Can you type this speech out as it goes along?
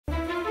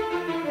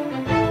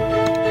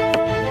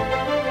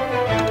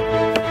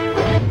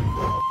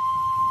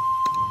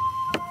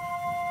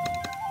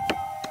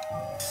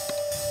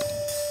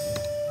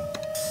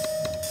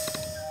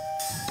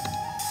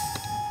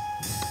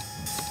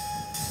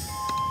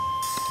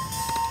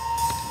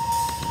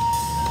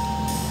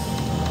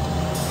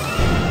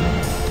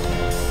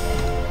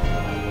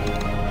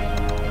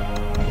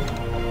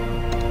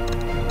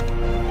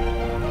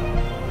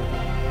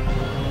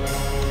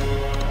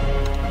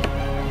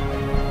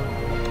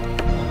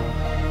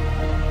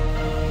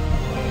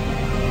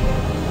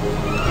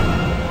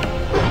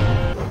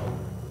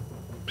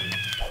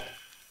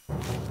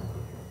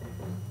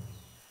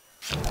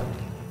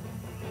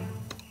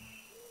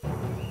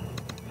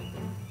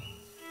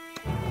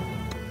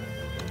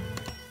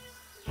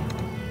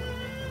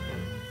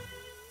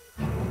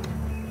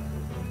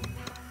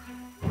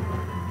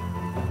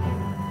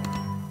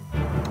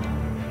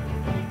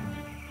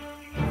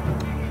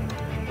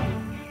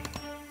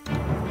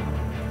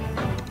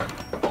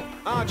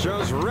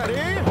Archers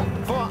ready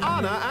for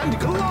honor and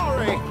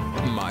glory.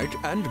 Might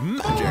and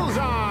magic.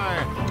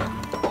 Bullseye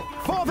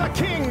for the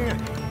king.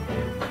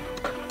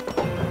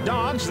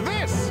 Dodge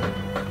this.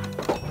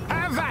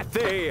 Have at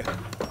thee.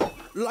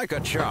 Like a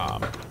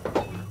charm.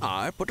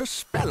 I put a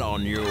spell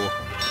on you.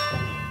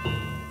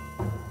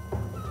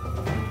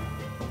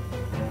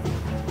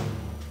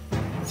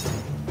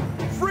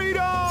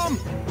 Freedom!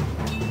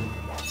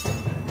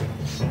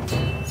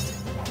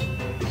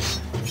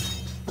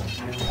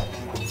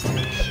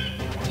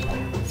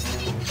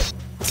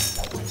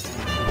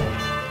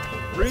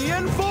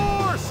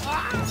 Reinforce!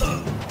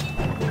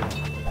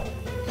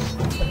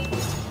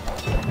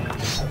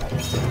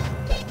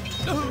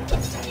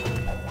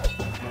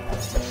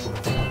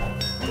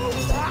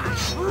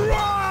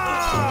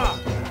 Rah!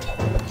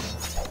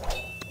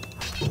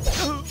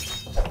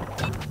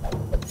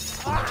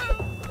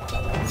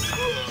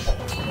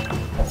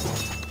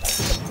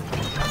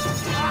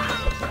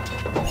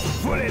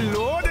 Fully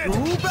loaded! To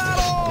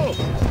battle!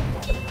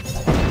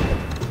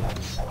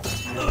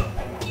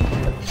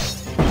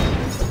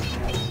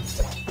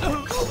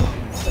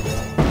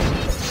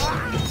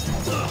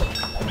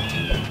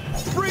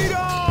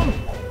 Freedom!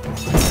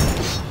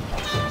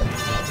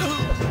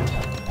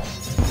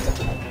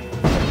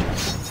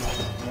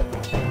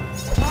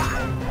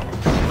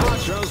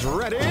 Archers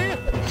ready?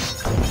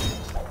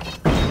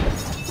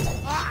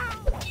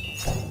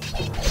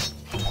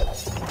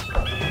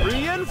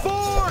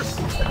 Reinforce!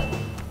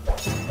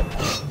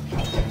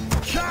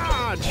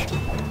 Charge!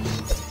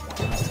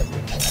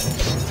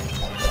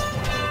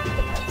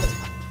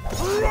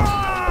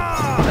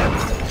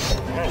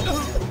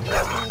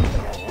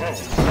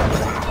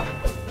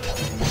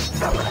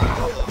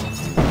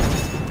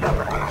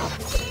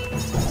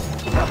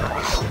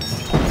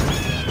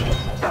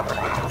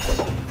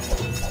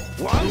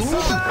 Want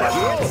some?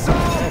 Get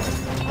some!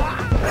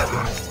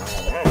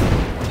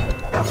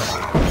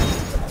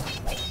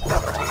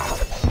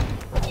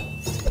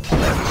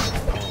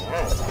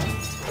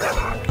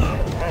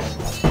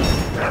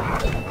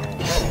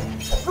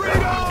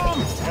 Freedom!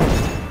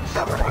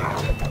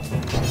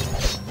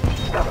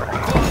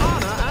 For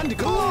honor and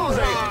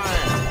glory!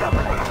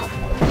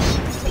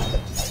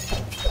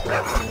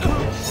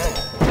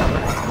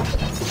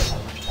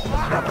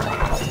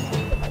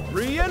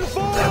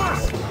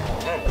 Reinforce!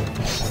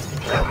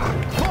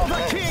 For the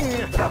king!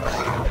 To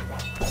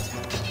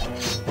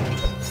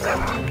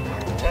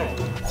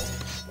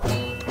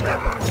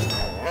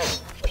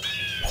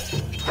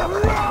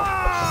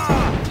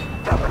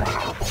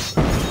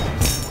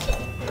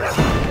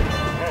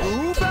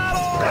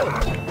battle!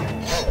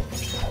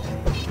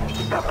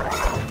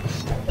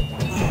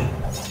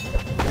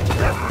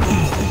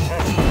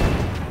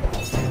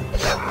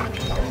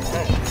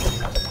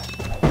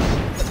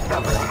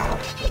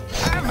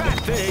 Have at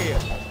thee!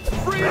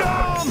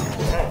 Freedom!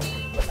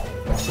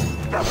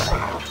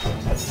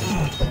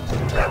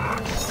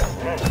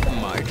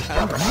 Might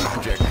and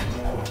magic.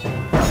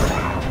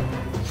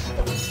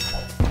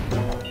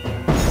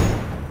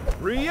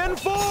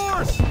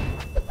 Reinforce!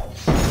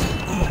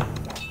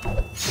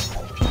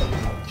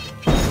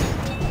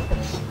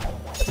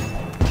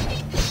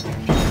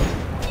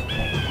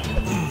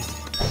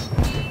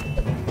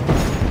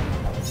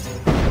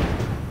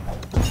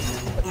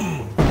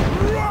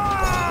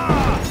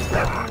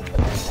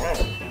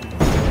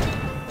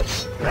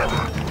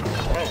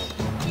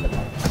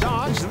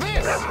 Dodge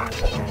this!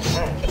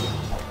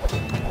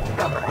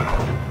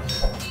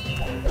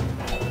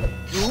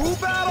 To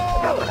battle!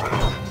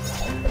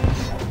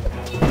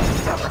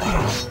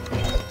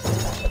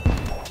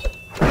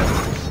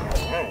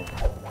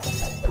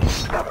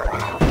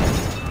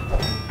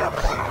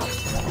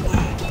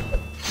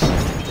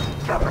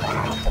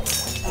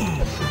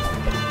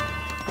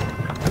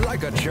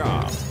 Like a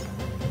charm.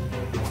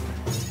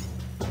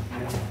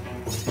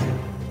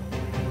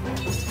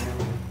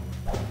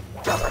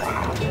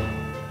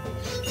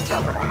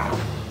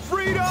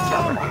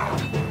 Freedom!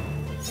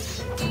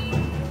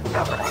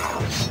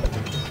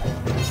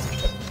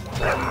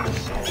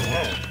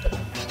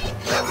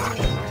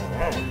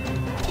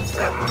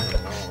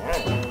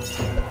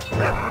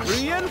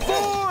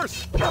 Reinforce!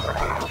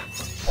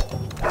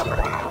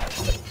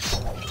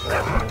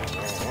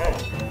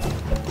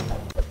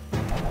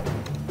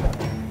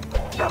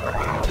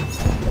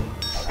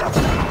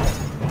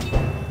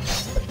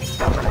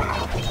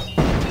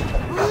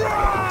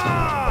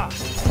 Rah!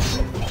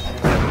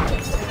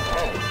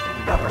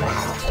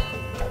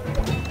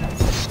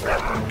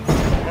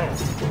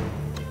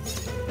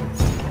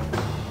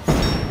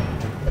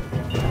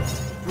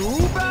 To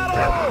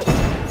battle!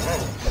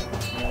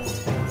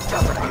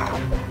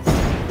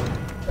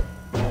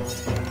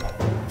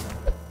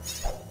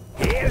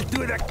 Hail to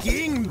the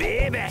king,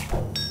 baby!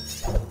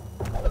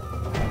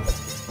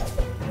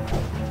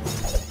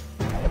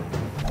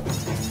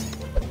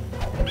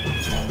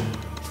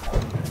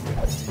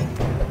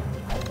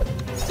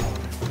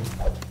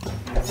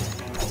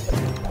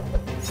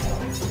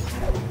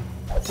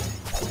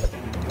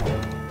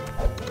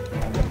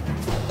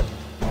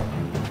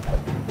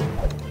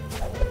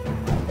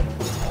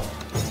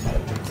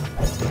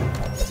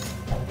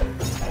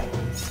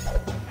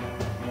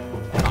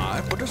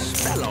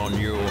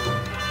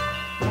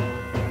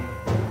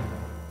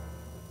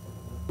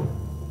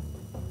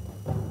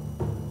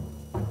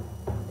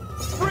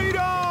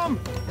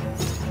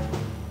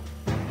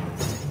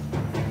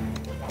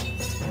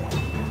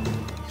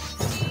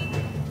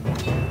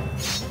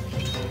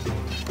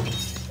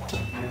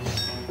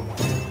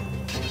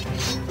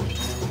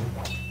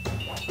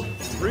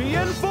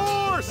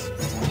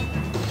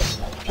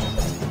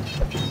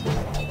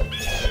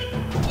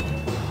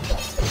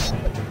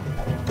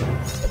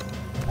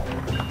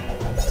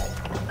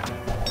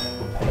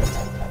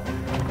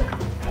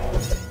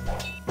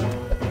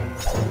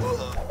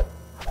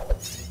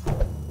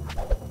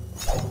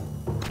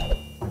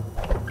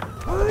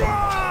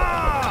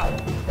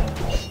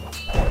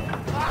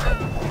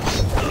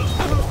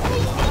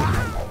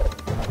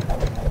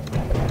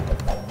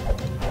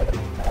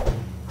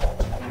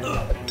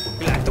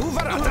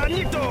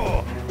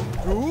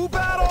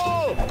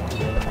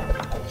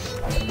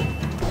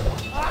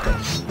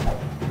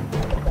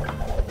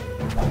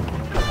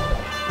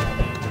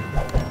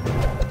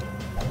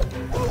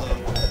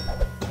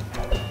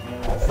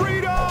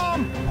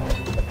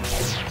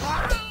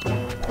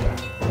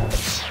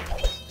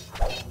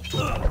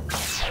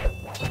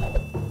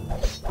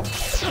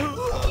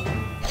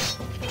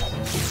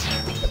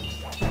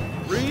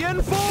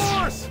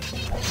 Reinforce!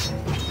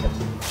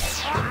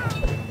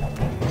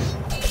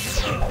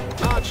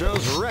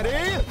 Archers ready!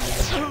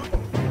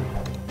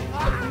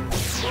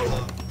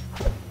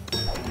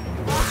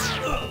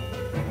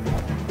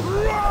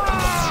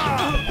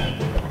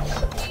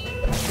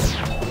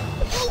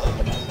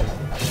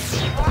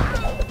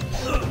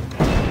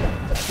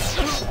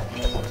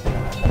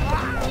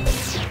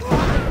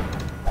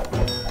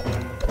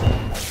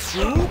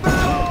 To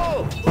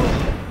battle!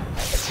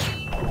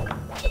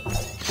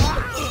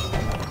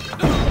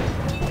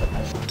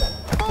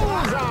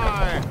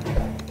 Bullseye!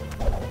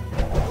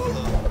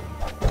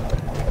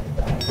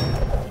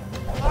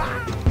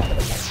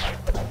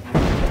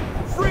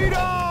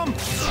 Freedom!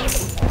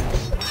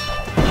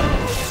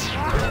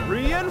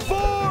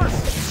 Reinforce!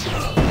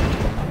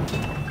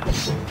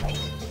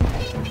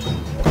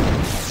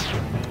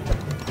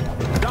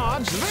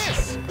 Dodge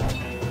this!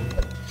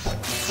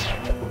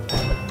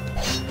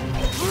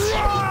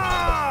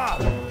 Rah!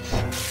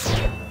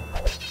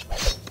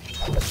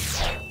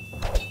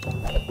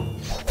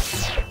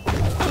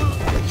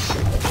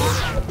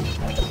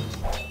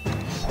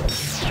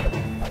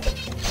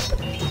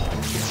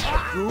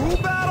 To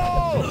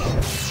battle!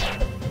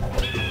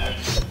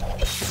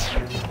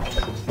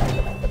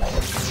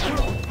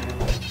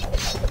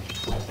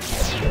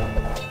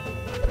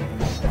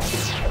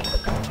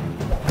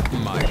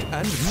 Might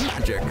and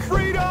magic.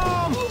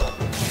 Freedom!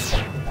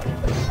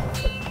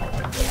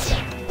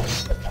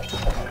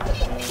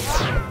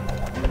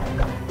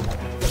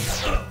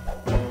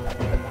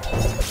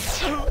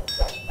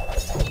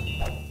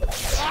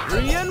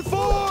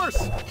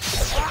 Reinforce!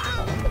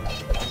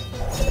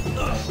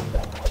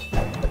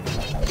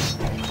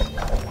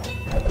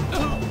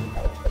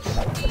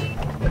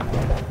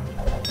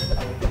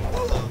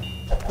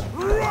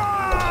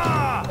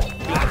 Rah!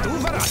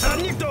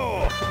 Nikto!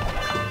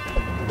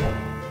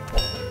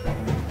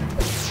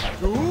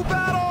 To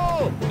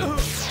battle!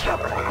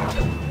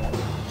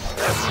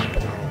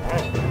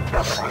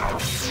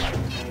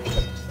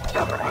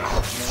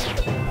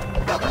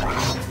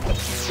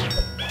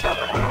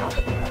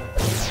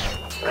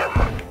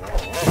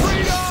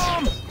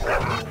 Freedom!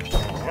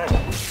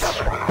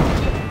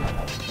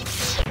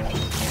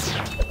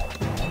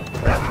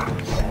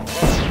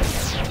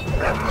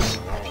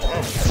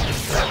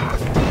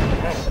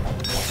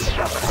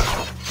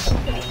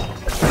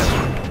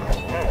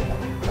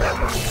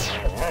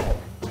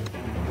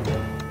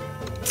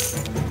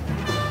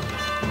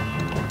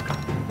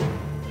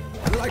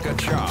 Like a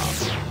charm.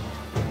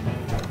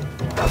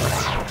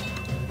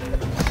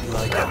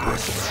 Like a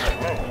whisper.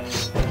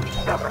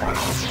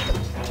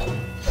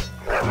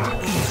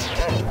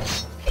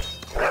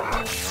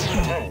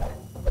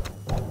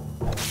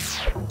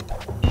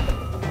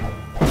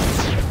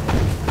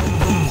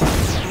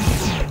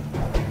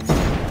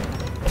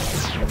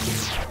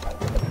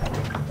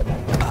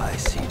 I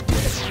see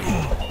dead.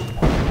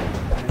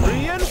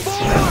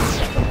 Reinforce!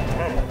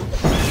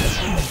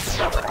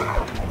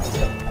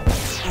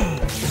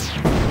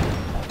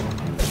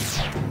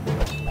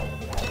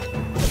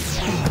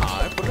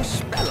 I put a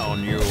spell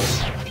on you.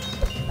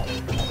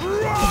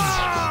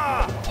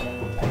 Rah!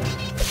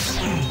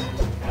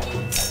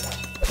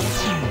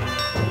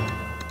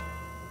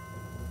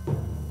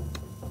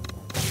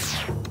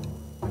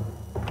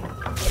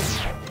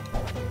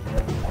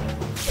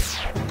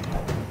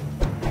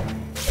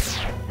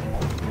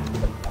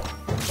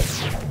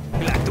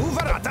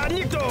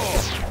 Nikto!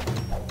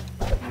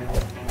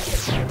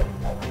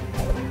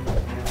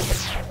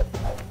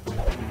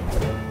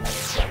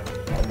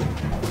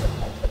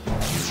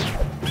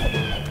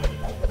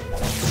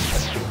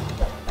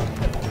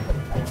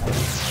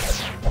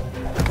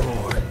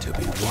 Born to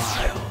be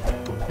wild.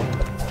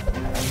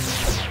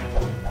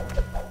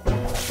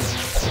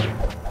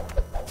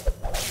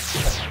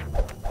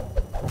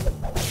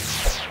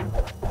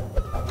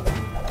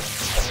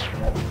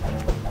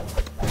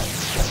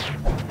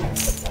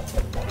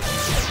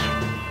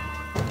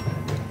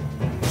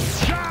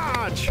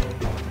 Charge!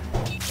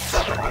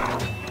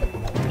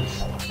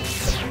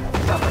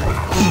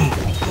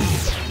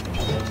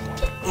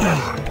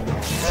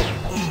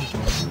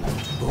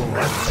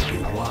 Born to be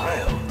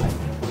wild.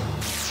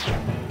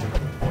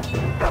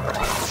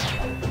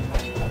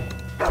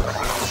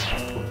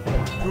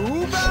 To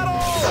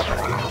battle!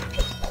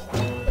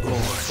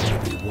 Born to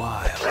be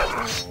wild.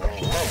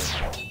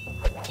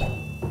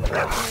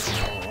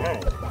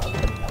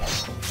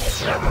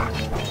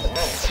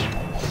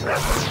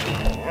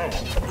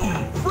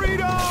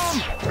 Freedom!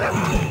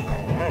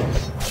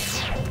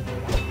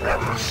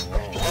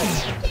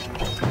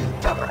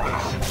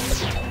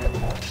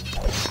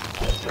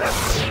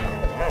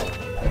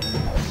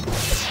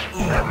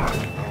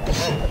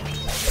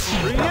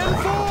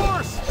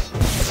 Reinforce!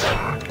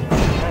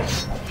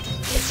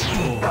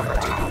 Born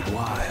to be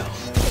wild.